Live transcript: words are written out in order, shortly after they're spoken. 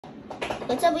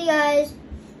What's up, you guys?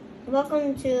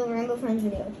 Welcome to Rainbow Friends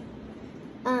video.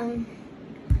 We're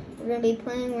gonna be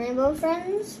playing Rainbow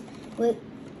Friends with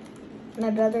my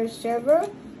brother's server,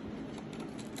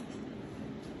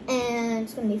 and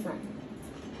it's gonna be fun.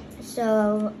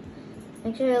 So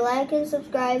make sure to like and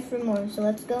subscribe for more. So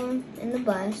let's go in the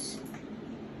bus,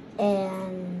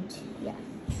 and yeah,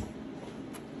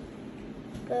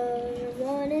 you're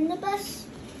going in the bus.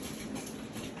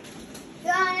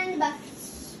 Going in the bus.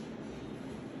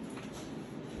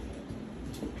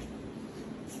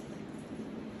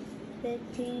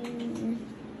 15,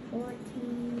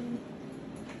 14.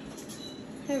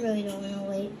 I really don't want to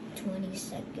wait 20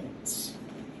 seconds.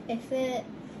 If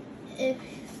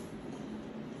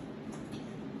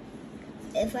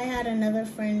I had another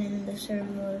friend in the server,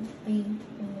 it would be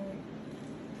more.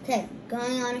 Okay,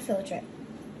 going on a field trip.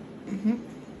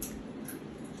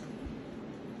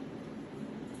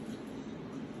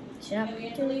 Chapter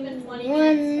 1.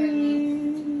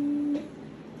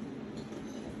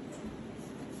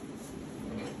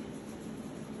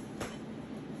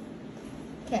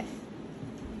 Okay.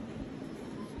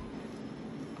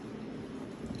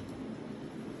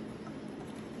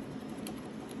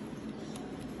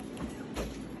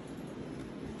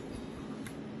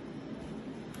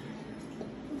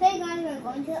 Okay, guys, we're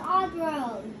going to Odd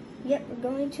Road. Yep, we're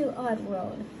going to Odd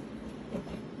Road.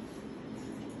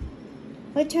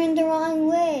 We turned the wrong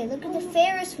way. Look at the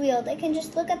Ferris wheel. They can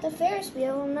just look at the Ferris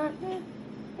wheel and not.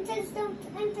 It says don't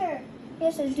enter.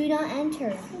 Yes, so do not enter.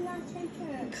 Do not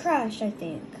enter. Crash, I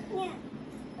think. Yeah.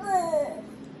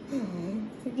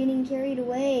 We're getting carried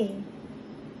away.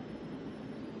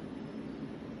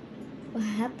 What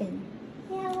happened?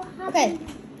 Yeah, what happened? Okay.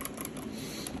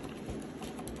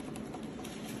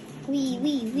 Wee.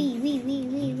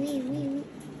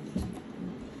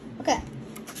 Okay.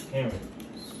 Cameron.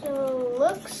 So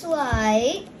looks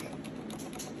like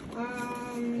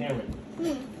Cameron.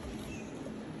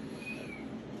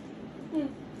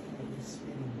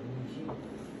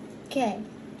 Okay.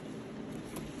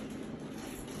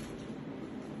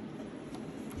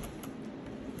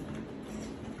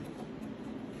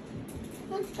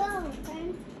 Let's go,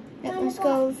 okay? Yep, let's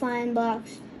go find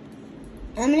blocks.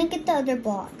 I'm gonna get the other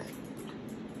block.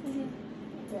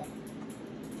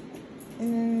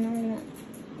 And then I'm gonna.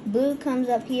 Blue comes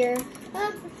up here.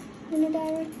 Ah, I'm gonna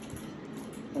die.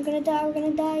 We're gonna die. We're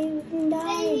gonna die. We're gonna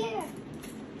die. Stay here.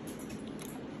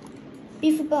 B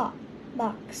for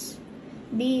box.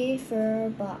 B for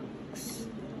box.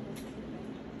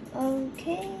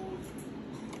 Okay.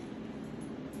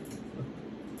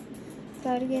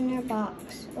 Gotta get in our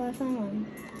box. Oh, I found one.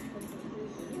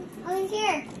 Oh, he's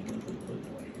here.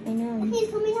 I know. He's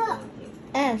coming up.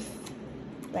 F.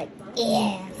 Like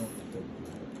F.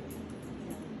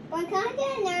 Well, can I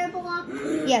get another block?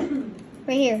 Yeah.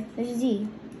 Right here. There's a Z.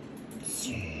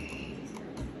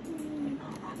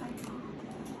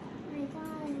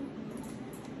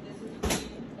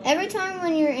 Every time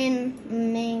when you're in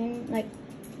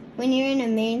when you're in a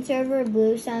main server,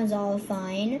 blue sounds all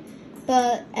fine.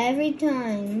 But every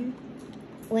time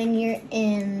when you're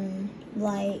in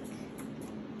like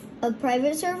a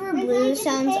private server, blue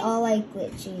sounds all like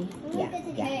glitchy. Yeah.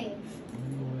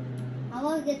 I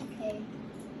want to get the cave.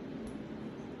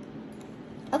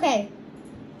 Okay.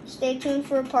 Stay tuned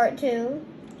for part 2.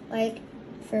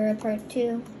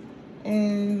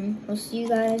 And we'll see you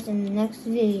guys in the next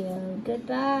video.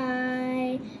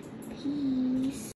 Goodbye. Peace.